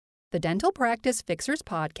The Dental Practice Fixers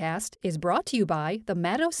podcast is brought to you by the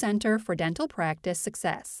Maddow Center for Dental Practice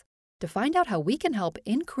Success. To find out how we can help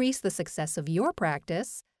increase the success of your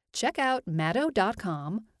practice, check out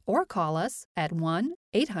maddow.com or call us at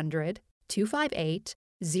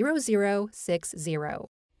 1-800-258-0060.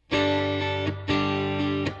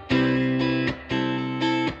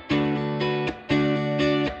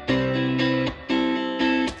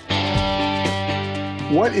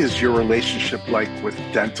 What is your relationship like with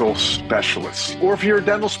dental specialists? Or if you're a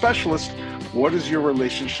dental specialist, what is your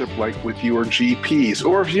relationship like with your GPs?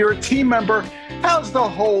 Or if you're a team member, how's the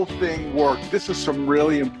whole thing work? This is some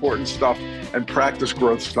really important stuff and practice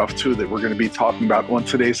growth stuff too that we're going to be talking about on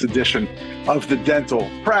today's edition of the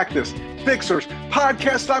Dental Practice Fixers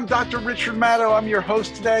podcast. I'm Dr. Richard Maddow. I'm your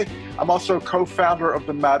host today. I'm also co-founder of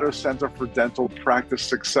the Maddow Center for Dental Practice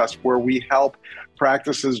Success, where we help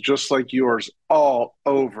practices just like yours all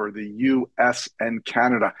over the U.S. and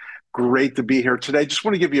Canada. Great to be here today. Just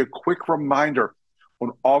want to give you a quick reminder.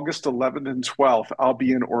 On August 11th and 12th, I'll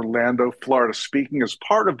be in Orlando, Florida, speaking as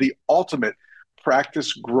part of the Ultimate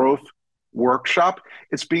Practice Growth Workshop.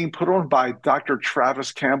 It's being put on by Dr.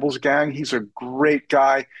 Travis Campbell's gang. He's a great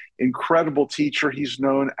guy, incredible teacher. He's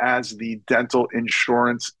known as the dental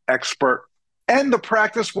insurance expert and the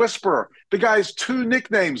practice whisperer. The guy has two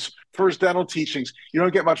nicknames for his dental teachings. You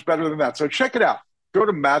don't get much better than that. So check it out. Go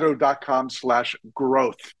to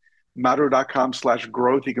maddow.com/growth.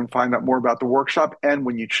 Maddow.com/growth. You can find out more about the workshop. And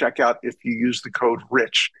when you check out, if you use the code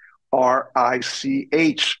RICH,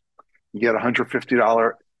 RICH, you get a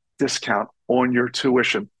 $150 discount on your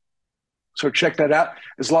tuition. So check that out.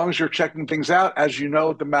 As long as you're checking things out, as you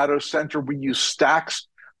know, at the Maddow Center, we use Stacks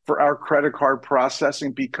for our credit card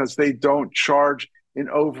processing because they don't charge an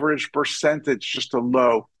overage percentage, just a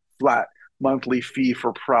low, flat monthly fee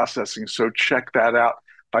for processing. So check that out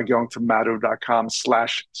by going to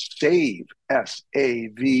maddow.com/save,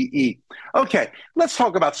 SAVE. Okay, let's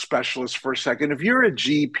talk about specialists for a second. If you're a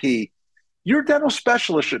GP, your dental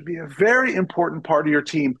specialist should be a very important part of your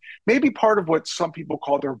team, maybe part of what some people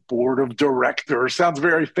call their board of directors. Sounds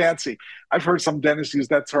very fancy. I've heard some dentists use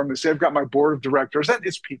that term. They say, I've got my board of directors. And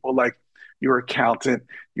it's people like your accountant,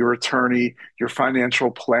 your attorney, your financial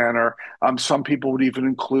planner. Some people would even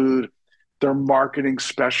include their marketing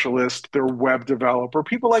specialist, their web developer,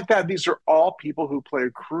 people like that. These are all people who play a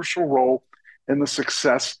crucial role in the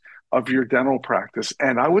success of your dental practice.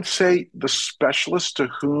 And I would say the specialist to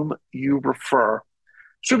whom you refer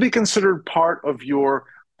should be considered part of your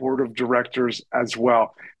board of directors as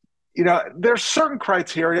well. You know, there's certain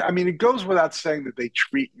criteria. I mean, it goes without saying that they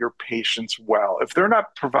treat your patients well. If they're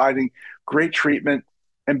not providing great treatment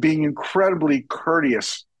and being incredibly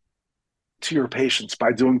courteous to your patients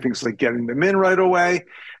by doing things like getting them in right away,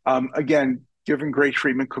 again, giving great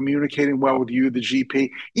treatment, communicating well with you, the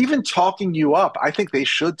GP, even talking you up. I think they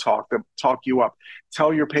should talk you up.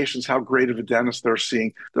 Tell your patients how great of a dentist they're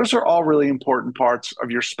seeing. Those are all really important parts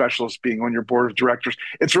of your specialist being on your board of directors.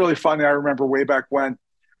 It's really funny. I remember way back when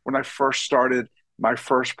I first started my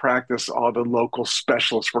first practice, all the local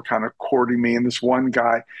specialists were kind of courting me. And this one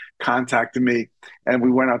guy contacted me and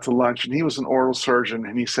we went out to lunch, and he was an oral surgeon.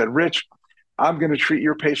 And he said, Rich, I'm going to treat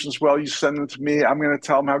your patients well. You send them to me. I'm going to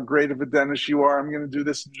tell them how great of a dentist you are. I'm going to do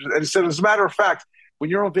this. And he said, as a matter of fact,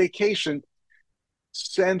 when you're on vacation,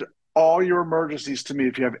 send all your emergencies to me.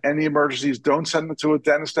 If you have any emergencies, don't send them to a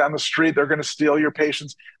dentist down the street. They're going to steal your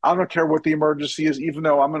patients. I don't care what the emergency is. Even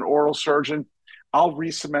though I'm an oral surgeon, I'll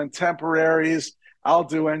re-cement temporaries. I'll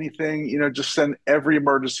do anything, just send every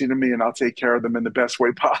emergency to me and I'll take care of them in the best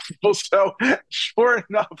way possible. So sure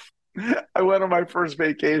enough, I went on my first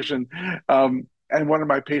vacation and one of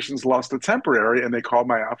my patients lost a temporary, and they called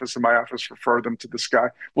my office, and my office referred them to this guy.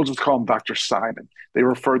 We'll just call him Dr. Simon. They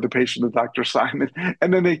referred the patient to Dr. Simon,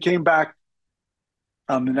 and then they came back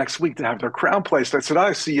the next week to have their crown placed. I said,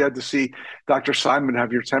 I see you had to see Dr. Simon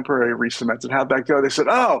have your temporary re-cemented. How'd that go? They said,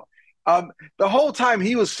 the whole time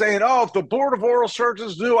he was saying, if the board of oral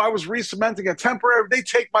surgeons knew I was re-cementing a temporary, they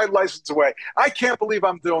take my license away. I can't believe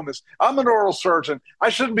I'm doing this. I'm an oral surgeon. I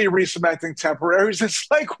shouldn't be re-cementing temporaries. It's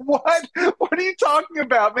like, what? What are you talking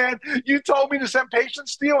about, man? You told me to send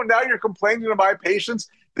patients to you, and now you're complaining to my patients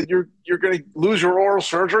that you're going to lose your oral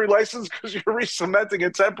surgery license because you're re-cementing a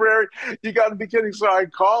temporary? You got to be kidding. So I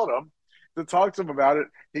called him to talk to him about it.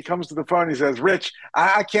 He comes to the phone. He says, Rich,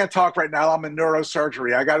 I can't talk right now. I'm in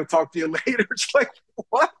neurosurgery. I got to talk to you later. It's like,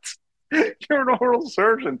 what? You're an oral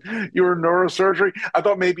surgeon. You're in neurosurgery. I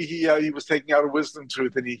thought maybe he was taking out a wisdom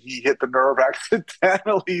tooth and he hit the nerve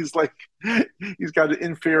accidentally. He's got an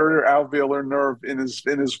inferior alveolar nerve in his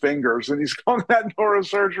fingers, and he's calling that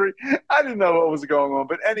neurosurgery. I didn't know what was going on.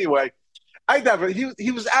 But anyway, I definitely,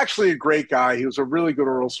 he was actually a great guy. He was a really good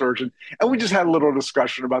oral surgeon. And we just had a little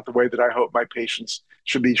discussion about the way that I hope my patients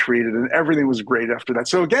should be treated. And everything was great after that.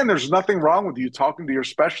 So again, there's nothing wrong with you talking to your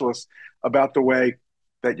specialist about the way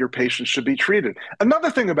that your patients should be treated.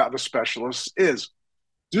 Another thing about the specialists is,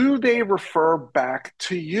 do they refer back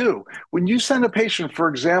to you? When you send a patient, for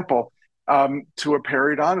example, to a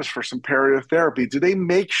periodontist for some periotherapy, do they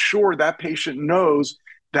make sure that patient knows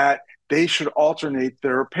that they should alternate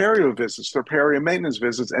their perio visits, their perio maintenance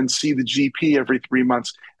visits, and see the GP every 3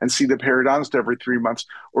 months and see the periodontist every 3 months?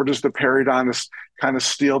 Or does the periodontist kind of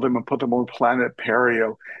steal them and put them on planet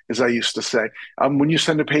perio, as I used to say? When you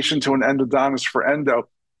send a patient to an endodontist for endo,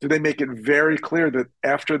 do they make it very clear that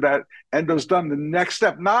after that endo's done, the next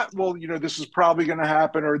step, not, well, this is probably going to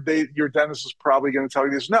happen, or your dentist is probably going to tell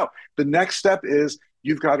you this. No, the next step is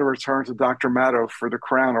you've got to return to Dr. Matto for the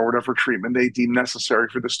crown or whatever treatment they deem necessary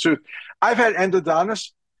for this tooth. I've had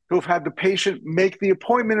endodontists who've had the patient make the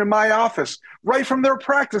appointment in my office right from their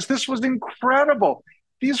practice. This was incredible.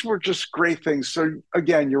 These were just great things. So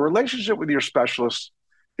again, your relationship with your specialist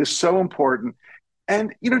is so important.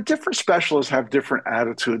 And, different specialists have different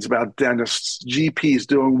attitudes about dentists, GPs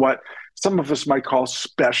doing what some of us might call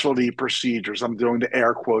specialty procedures. I'm doing the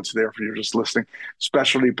air quotes there for you just listening,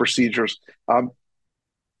 specialty procedures.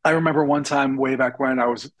 I remember one time way back when I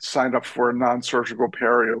was signed up for a non-surgical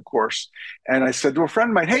perio course. And I said to a friend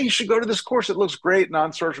of mine, hey, you should go to this course. It looks great,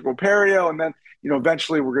 non-surgical perio. And then,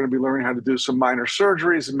 eventually we're going to be learning how to do some minor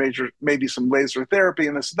surgeries and maybe some laser therapy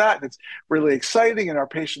and this and that. And it's really exciting. And our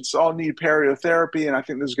patients all need perio therapy. And I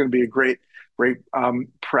think this is going to be a great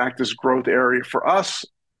practice growth area for us,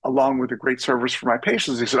 along with a great service for my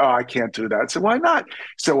patients. He said, oh, I can't do that. I said, why not? He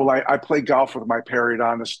said, well, I play golf with my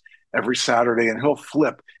periodontist every Saturday, and he'll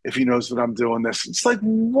flip if he knows that I'm doing this. It's like,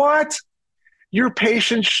 what? Your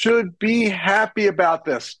patient should be happy about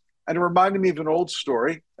this. And it reminded me of an old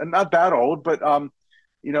story, and not that old, but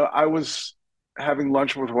I was having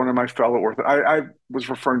lunch with one of my fellow I was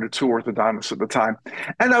referring to two orthodontists at the time,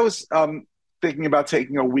 and I was thinking about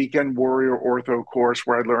taking a weekend warrior ortho course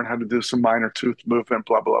where I'd learn how to do some minor tooth movement,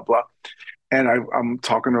 blah, blah, blah. And I'm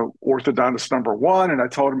talking to orthodontist number one, and I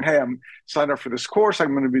told him, hey, I'm signed up for this course.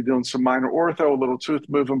 I'm going to be doing some minor ortho, a little tooth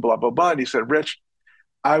movement, blah, blah, blah. And he said, Rich,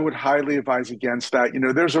 I would highly advise against that.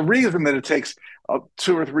 There's a reason that it takes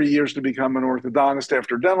 2 or 3 years to become an orthodontist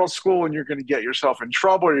after dental school, and you're going to get yourself in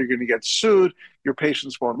trouble, or you're going to get sued. Your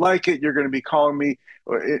patients won't like it. You're going to be calling me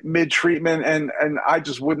mid-treatment, and I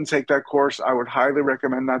just wouldn't take that course. I would highly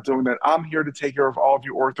recommend not doing that. I'm here to take care of all of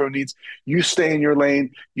your ortho needs. You stay in your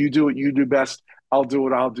lane. You do what you do best. I'll do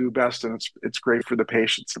what I'll do best, and it's great for the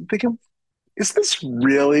patients. I'm thinking, is this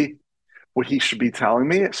really what he should be telling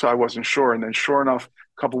me? So I wasn't sure. And then sure enough,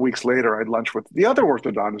 a couple of weeks later, I had lunch with the other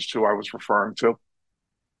orthodontist who I was referring to.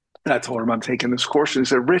 And I told him I'm taking this course. And he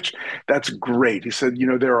said, Rich, that's great. He said,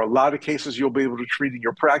 there are a lot of cases you'll be able to treat in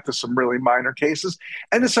your practice, some really minor cases.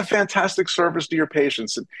 And it's a fantastic service to your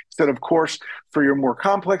patients. And he said, of course, for your more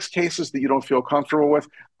complex cases that you don't feel comfortable with,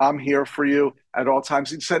 I'm here for you at all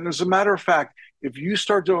times. He said, and as a matter of fact, if you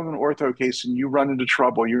start doing an ortho case and you run into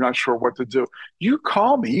trouble, you're not sure what to do, you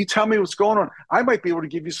call me. You tell me what's going on. I might be able to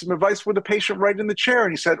give you some advice with the patient right in the chair.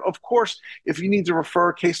 And he said, of course, if you need to refer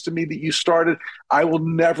a case to me that you started, I will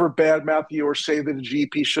never badmouth you or say that a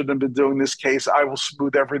GP shouldn't have been doing this case. I will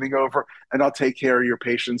smooth everything over, and I'll take care of your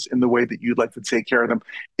patients in the way that you'd like to take care of them.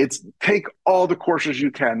 It's take all the courses you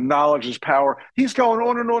can. Knowledge is power. He's going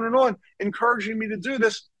on and on and on, encouraging me to do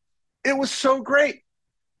this. It was so great.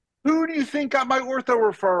 Who do you think got my ortho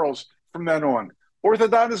referrals from then on?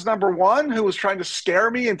 Orthodontist number one, who was trying to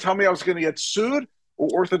scare me and tell me I was going to get sued,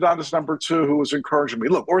 or orthodontist number two, who was encouraging me?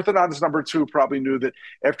 Look, orthodontist number two probably knew that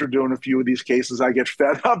after doing a few of these cases, I get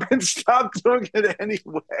fed up and stopped doing it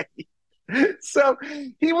anyway. So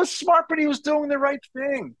he was smart, but he was doing the right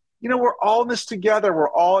thing. We're all in this together.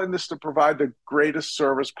 We're all in this to provide the greatest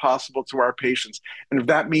service possible to our patients. And if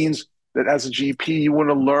that means that as a GP, you want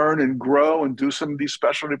to learn and grow and do some of these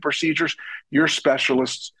specialty procedures, your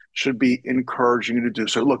specialists should be encouraging you to do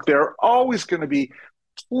so. Look, there are always going to be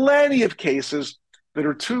plenty of cases that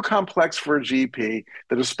are too complex for a GP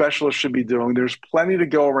that a specialist should be doing. There's plenty to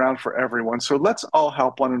go around for everyone. So let's all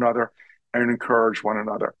help one another and encourage one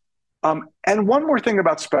another. And one more thing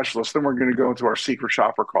about specialists, then we're going to go into our secret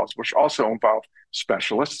shopper calls, which also involve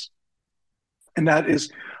specialists. And that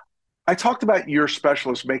is, I talked about your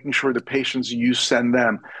specialists making sure the patients you send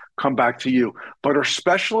them come back to you, but are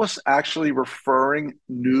specialists actually referring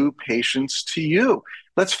new patients to you?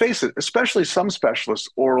 Let's face it, especially some specialists,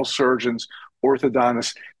 oral surgeons,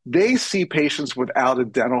 orthodontists, they see patients without a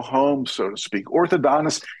dental home, so to speak.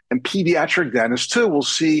 Orthodontists and pediatric dentists too will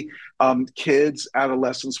see kids,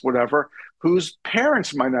 adolescents, whatever, whose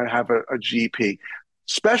parents might not have a GP.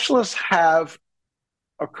 Specialists have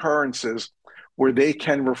occurrences where they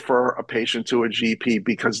can refer a patient to a GP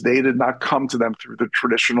because they did not come to them through the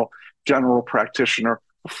traditional general practitioner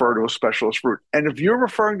refer to a specialist route. And if you're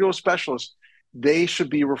referring to a specialist, they should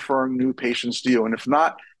be referring new patients to you. And if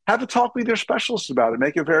not, have a talk with your specialist about it.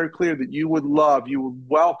 Make it very clear that you would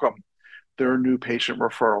welcome their new patient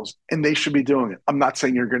referrals, and they should be doing it. I'm not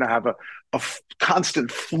saying you're going to have a constant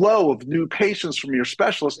flow of new patients from your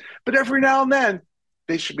specialist, but every now and then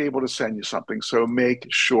they should be able to send you something. So make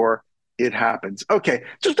sure it happens. Okay,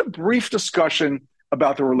 just a brief discussion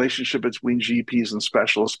about the relationship between GPs and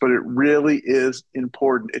specialists, but it really is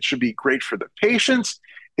important. It should be great for the patients.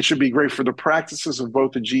 It should be great for the practices of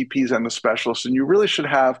both the GPs and the specialists. And you really should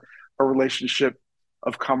have a relationship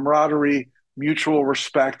of camaraderie, mutual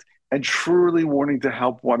respect, and truly wanting to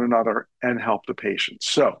help one another and help the patient.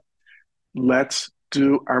 So let's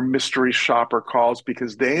do our mystery shopper calls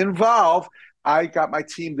because they involve, I got my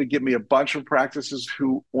team to give me a bunch of practices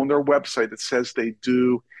who on their website it says they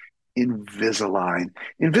do Invisalign.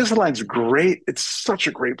 Invisalign's great. It's such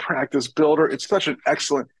a great practice builder. It's such an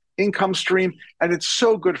excellent income stream, and it's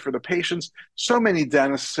so good for the patients. So many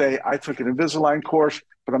dentists say, I took an Invisalign course,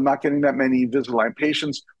 but I'm not getting that many Invisalign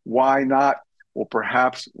patients. Why not? Well,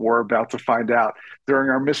 perhaps we're about to find out during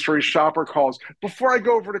our mystery shopper calls. Before I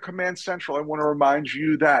go over to Command Central, I want to remind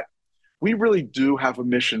you that we really do have a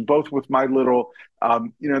mission, both with my little,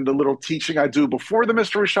 the little teaching I do before the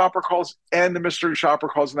mystery shopper calls and the mystery shopper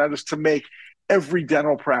calls, and that is to make every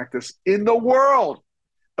dental practice in the world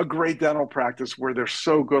a great dental practice where they're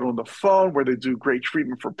so good on the phone, where they do great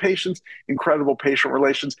treatment for patients, incredible patient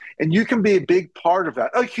relations. And you can be a big part of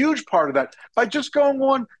that, a huge part of that, by just going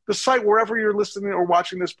on the site wherever you're listening or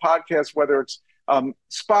watching this podcast, whether it's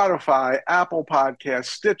Spotify, Apple Podcasts,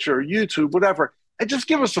 Stitcher, YouTube, whatever, and just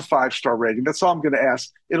give us a 5-star rating. That's all I'm going to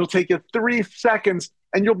ask. It'll take you 3 seconds,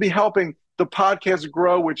 and you'll be helping the podcast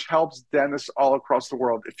grow, which helps dentists all across the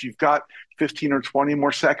world. If you've got 15 or 20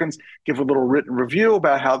 more seconds, give a little written review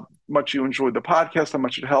about how much you enjoyed the podcast, how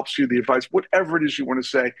much it helps you, the advice, whatever it is you want to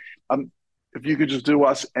say. If you could just do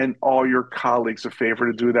us and all your colleagues a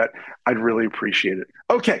favor to do that, I'd really appreciate it.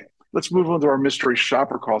 Okay, let's move on to our mystery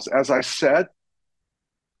shopper calls. As I said,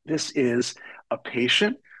 this is a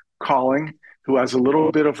patient calling who has a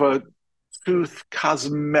little bit of a tooth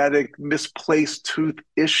cosmetic, misplaced tooth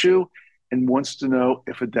issue and wants to know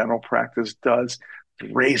if a dental practice does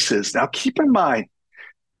braces. Now, keep in mind,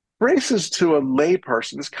 braces to a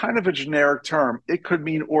layperson is kind of a generic term. It could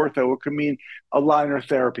mean ortho, it could mean aligner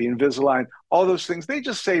therapy, Invisalign, all those things. They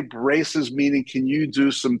just say braces, meaning can you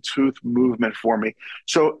do some tooth movement for me?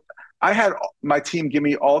 So I had my team give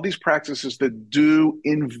me all these practices that do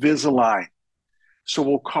Invisalign. So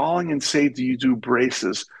we'll call in and say, do you do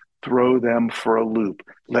braces? Throw them for a loop.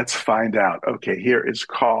 Let's find out. Okay, here is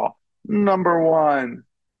call number 1.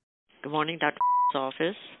 Good morning, Dr.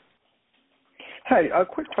 office. Hey, a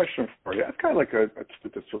quick question for you. I've got like a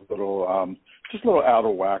tooth that's a little, just a little out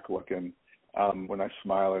of whack looking. When I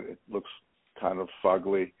smile, it looks kind of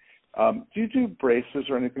fugly. Do you do braces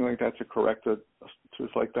or anything like that to correct a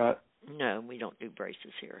tooth like that? No, we don't do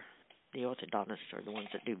braces here. The orthodontists are the ones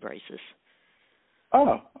that do braces.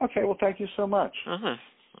 Oh, okay. Well, thank you so much. Uh-huh.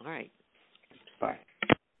 All right. Bye.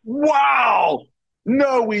 Wow.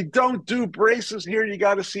 No, we don't do braces here. You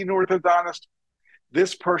got to see an orthodontist.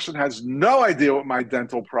 This person has no idea what my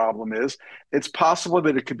dental problem is. It's possible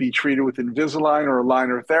that it could be treated with Invisalign or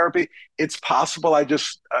aligner therapy. It's possible I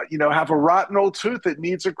just, have a rotten old tooth that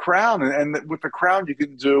needs a crown. And with the crown, you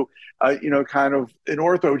can do, kind of an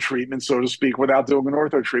ortho treatment, so to speak, without doing an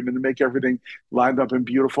ortho treatment to make everything lined up and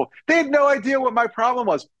beautiful. They had no idea what my problem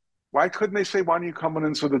was. Why couldn't they say, why don't you come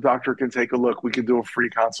in so the doctor can take a look? We can do a free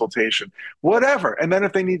consultation, whatever. And then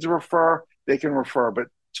if they need to refer, they can refer. But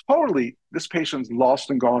totally, this patient's lost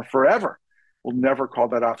and gone forever. We'll never call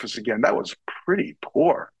that office again. That was pretty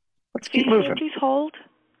poor. Let's keep moving. Please hold.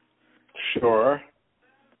 Sure.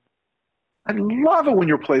 I love it when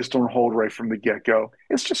you're placed on hold right from the get-go.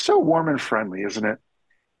 It's just so warm and friendly, isn't it?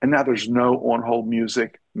 And now there's no on-hold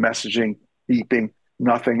music, messaging, beeping,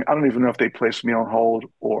 nothing. I don't even know if they placed me on hold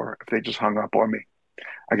or if they just hung up on me.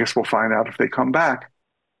 I guess we'll find out if they come back.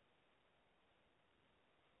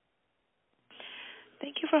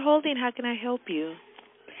 Thank you for holding. How can I help you?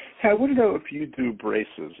 Hey, I want to know if you do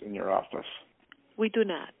braces in your office. We do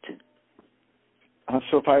not.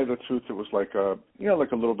 So if I had a tooth that was like a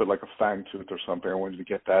little bit like a fang tooth or something, I wanted to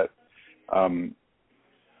get that,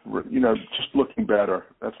 just looking better.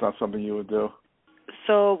 That's not something you would do?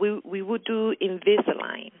 So we would do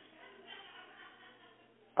Invisalign.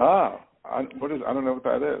 I don't know what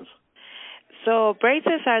that is. So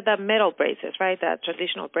braces are the metal braces, right? The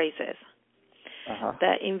traditional braces. Uh-huh.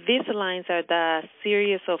 The Invisaligns are the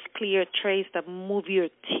series of clear trays that move your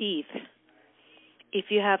teeth. If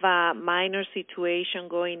you have a minor situation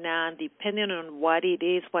going on, depending on what it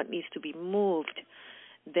is, what needs to be moved,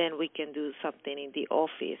 then we can do something in the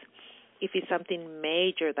office. If it's something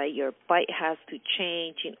major that your bite has to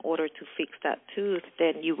change in order to fix that tooth,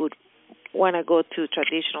 then you would want to go to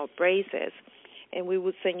traditional braces, and we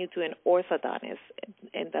would send you to an orthodontist,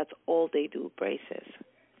 and that's all they do, braces.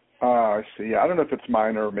 I see. Yeah, I don't know if it's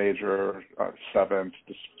minor or major, seventh,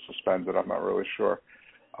 suspended. I'm not really sure.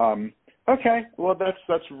 Okay. Well,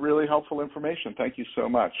 that's really helpful information. Thank you so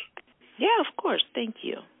much. Yeah, of course. Thank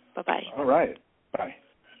you. Bye-bye. All right. Bye.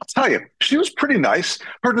 I'll tell you, she was pretty nice.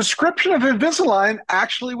 Her description of Invisalign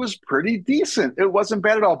actually was pretty decent. It wasn't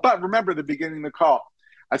bad at all. But remember the beginning of the call.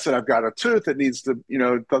 I said, I've got a tooth that needs to,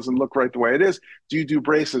 it doesn't look right the way it is. Do you do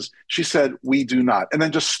braces? She said, we do not. And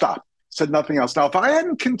then just stopped. Said nothing else. Now, if I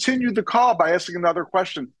hadn't continued the call by asking another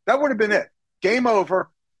question, that would have been it. Game over.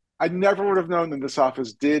 I never would have known that this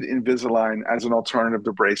office did Invisalign as an alternative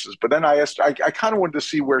to braces. But then I kind of wanted to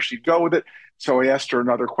see where she'd go with it. So I asked her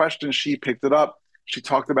another question. She picked it up. She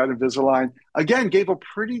talked about Invisalign. Again, gave a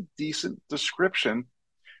pretty decent description,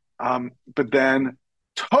 but then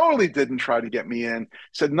totally didn't try to get me in.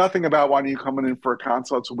 Said nothing about why don't you come in for a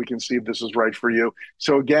consult so we can see if this is right for you.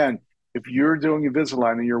 So again, if you're doing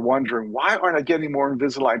Invisalign and you're wondering, why aren't I getting more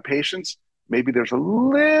Invisalign patients? Maybe there's a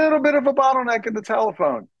little bit of a bottleneck in the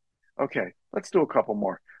telephone. Okay, let's do a couple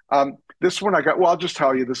more. This one I'll just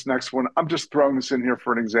tell you this next one. I'm just throwing this in here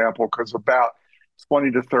for an example because about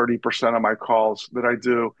 20 to 30% of my calls that I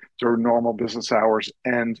do during normal business hours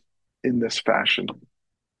end in this fashion.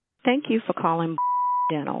 Thank you for calling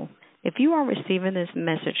Dental. If you are receiving this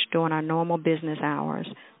message during our normal business hours,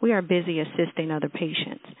 we are busy assisting other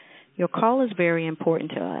patients. Your call is very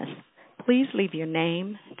important to us. Please leave your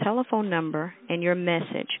name, telephone number, and your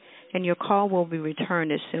message, and your call will be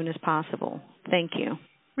returned as soon as possible. Thank you.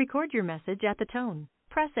 Record your message at the tone.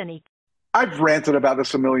 Press any. I've ranted about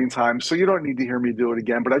this a million times, so you don't need to hear me do it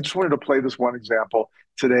again, but I just wanted to play this one example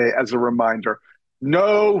today as a reminder.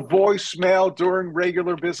 No voicemail during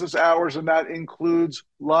regular business hours, and that includes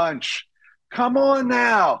lunch. Come on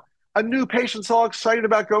now. A new patient's all excited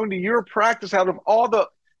about going to your practice out of all the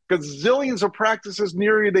gazillions of practices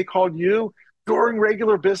near you. They called you during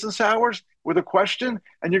regular business hours with a question,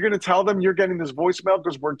 and you're going to tell them you're getting this voicemail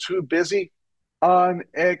because we're too busy?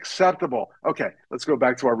 Unacceptable. Okay, let's go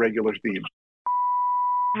back to our regular theme.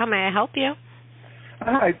 How may I help you?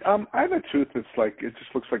 Hi, I have a tooth that's it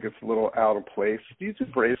just looks like it's a little out of place. Do you do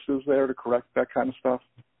braces there to correct that kind of stuff?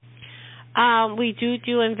 We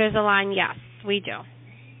do Invisalign, yes, we do.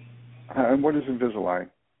 And what is Invisalign?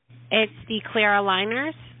 It's the clear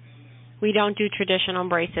aligners. We don't do traditional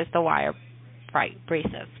braces, the wire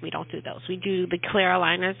braces. We don't do those. We do the clear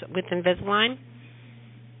aligners with Invisalign.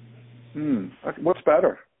 What's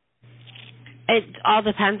better? It all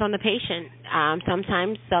depends on the patient.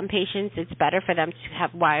 Sometimes some patients it's better for them to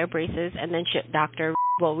have wire braces, and then doctor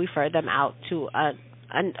will refer them out to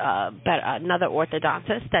another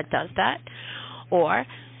orthodontist that does that. Or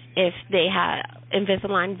if they have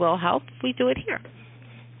Invisalign will help, we do it here.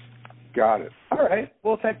 Got it. All right.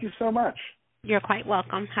 Well, thank you so much. You're quite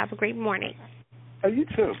welcome. Have a great morning. You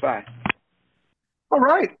too. Bye. All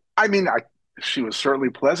right. She was certainly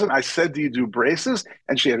pleasant. I said, do you do braces?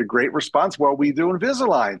 And she had a great response. Well, we do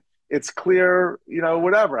Invisalign. It's clear,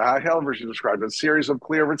 whatever, however she described it, a series of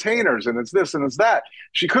clear retainers, and it's this and it's that.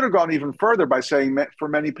 She could have gone even further by saying for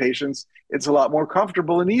many patients, it's a lot more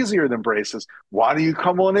comfortable and easier than braces. Why don't you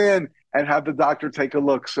come on in and have the doctor take a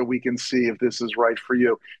look so we can see if this is right for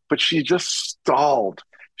you? But she just stalled.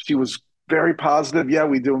 She was very positive. Yeah,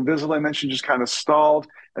 we do Invisalign. And then she just kind of stalled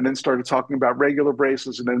and then started talking about regular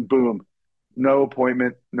braces, and then boom. No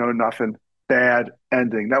appointment, no nothing. Bad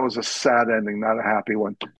ending. That was a sad ending, not a happy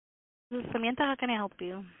one. Samantha, how can I help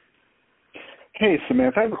you? Hey,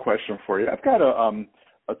 Samantha, I have a question for you. I've got a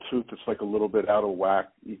tooth that's a little bit out of whack.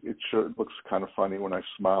 It looks kind of funny when I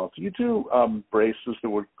smile. Do you do braces that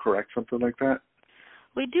would correct something like that?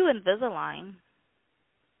 We do Invisalign.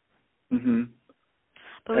 Mm-hmm.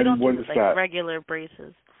 But we don't do regular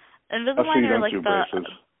braces. Invisalign are do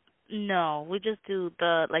braces. No, we just do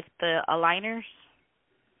the aligners.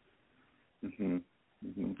 Mhm.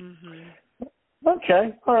 Mhm. Mhm.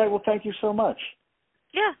 Okay. All right. Well, thank you so much.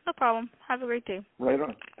 Yeah, no problem. Have a great day. Right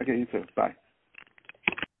on. Okay, you too. Bye.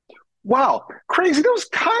 Wow, crazy. That was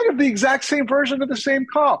kind of the exact same version of the same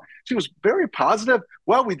call. She was very positive.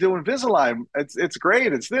 Well, we do Invisalign. It's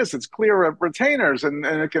great. It's this. It's clear retainers, and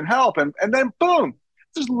it can help. And then boom,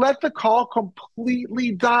 just let the call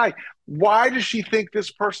completely die. Why does she think this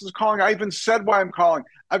person's calling? I even said why I'm calling.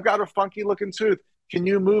 I've got a funky looking tooth. Can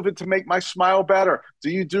you move it to make my smile better? Do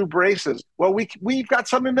you do braces? Well, we've got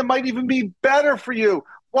something that might even be better for you.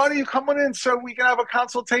 Why don't you come on in so we can have a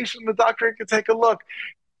consultation? The doctor can take a look.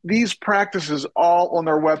 These practices all on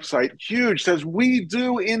their website, huge, says we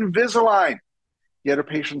do Invisalign. Yet a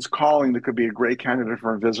patient's calling that could be a great candidate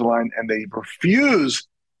for Invisalign, and they refuse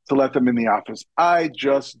to let them in the office. I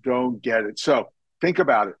just don't get it. So think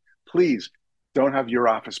about it. Please don't have your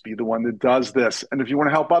office be the one that does this. And if you want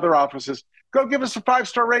to help other offices, go give us a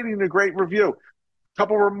 5-star rating and a great review. A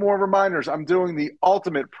couple more reminders. I'm doing the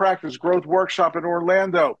Ultimate Practice Growth Workshop in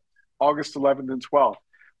Orlando, August 11th and 12th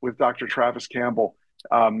with Dr. Travis Campbell.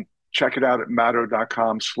 Check it out at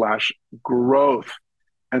Matto.com/growth.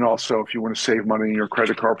 And also, if you want to save money in your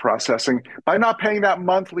credit card processing by not paying that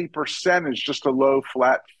monthly percentage, just a low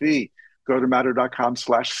flat fee, go to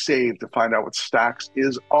Matto.com/save to find out what Stacks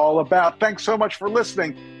is all about. Thanks so much for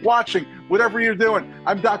listening, watching, whatever you're doing.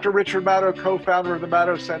 I'm Dr. Richard Matto, co-founder of the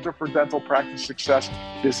Matto Center for Dental Practice Success.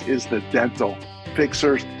 This is the Dental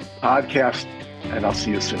Fixers Podcast, and I'll see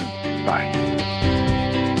you soon. Bye.